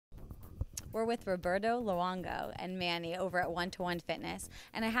We're with Roberto, Luongo, and Manny over at One-to-One Fitness.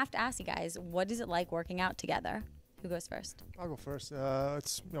 And I have to ask you guys, what is it like working out together? Who goes first? I'll go first.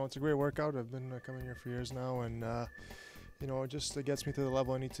 It's a great workout. I've been coming here for years now, and it just gets me to the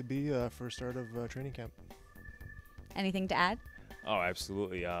level I need to be for start of training camp. Anything to add? Oh,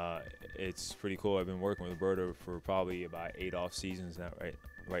 absolutely. It's pretty cool. I've been working with Roberto for probably about 8 off seasons now,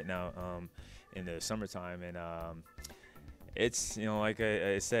 right now in the summertime, and it's like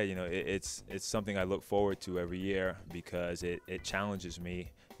I said, it's something I look forward to every year because it challenges me,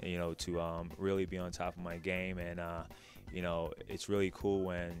 to really be on top of my game, and it's really cool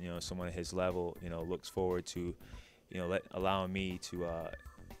when someone at his level looks forward to allowing me to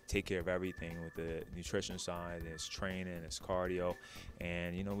take care of everything with the nutrition side, his training, his cardio,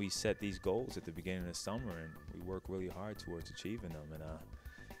 and we set these goals at the beginning of the summer, and we work really hard towards achieving them, and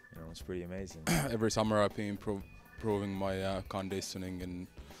it's pretty amazing. Every summer I've been improving my conditioning, and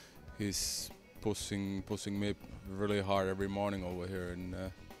he's pushing me really hard every morning over here, and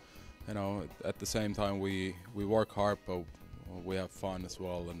at the same time we work hard, but we have fun as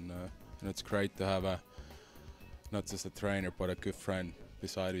well, and it's great to have not just a trainer but a good friend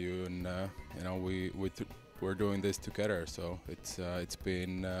beside you, and we're doing this together, so it's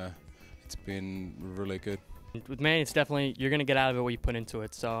been really good. With Manny, it's definitely, you're gonna get out of it what you put into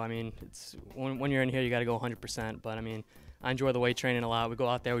it. So I mean, it's when you're in here, you got to go 100%. But I mean, I enjoy the weight training a lot. We go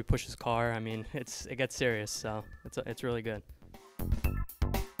out there, we push his car. I mean, it gets serious, so it's really good.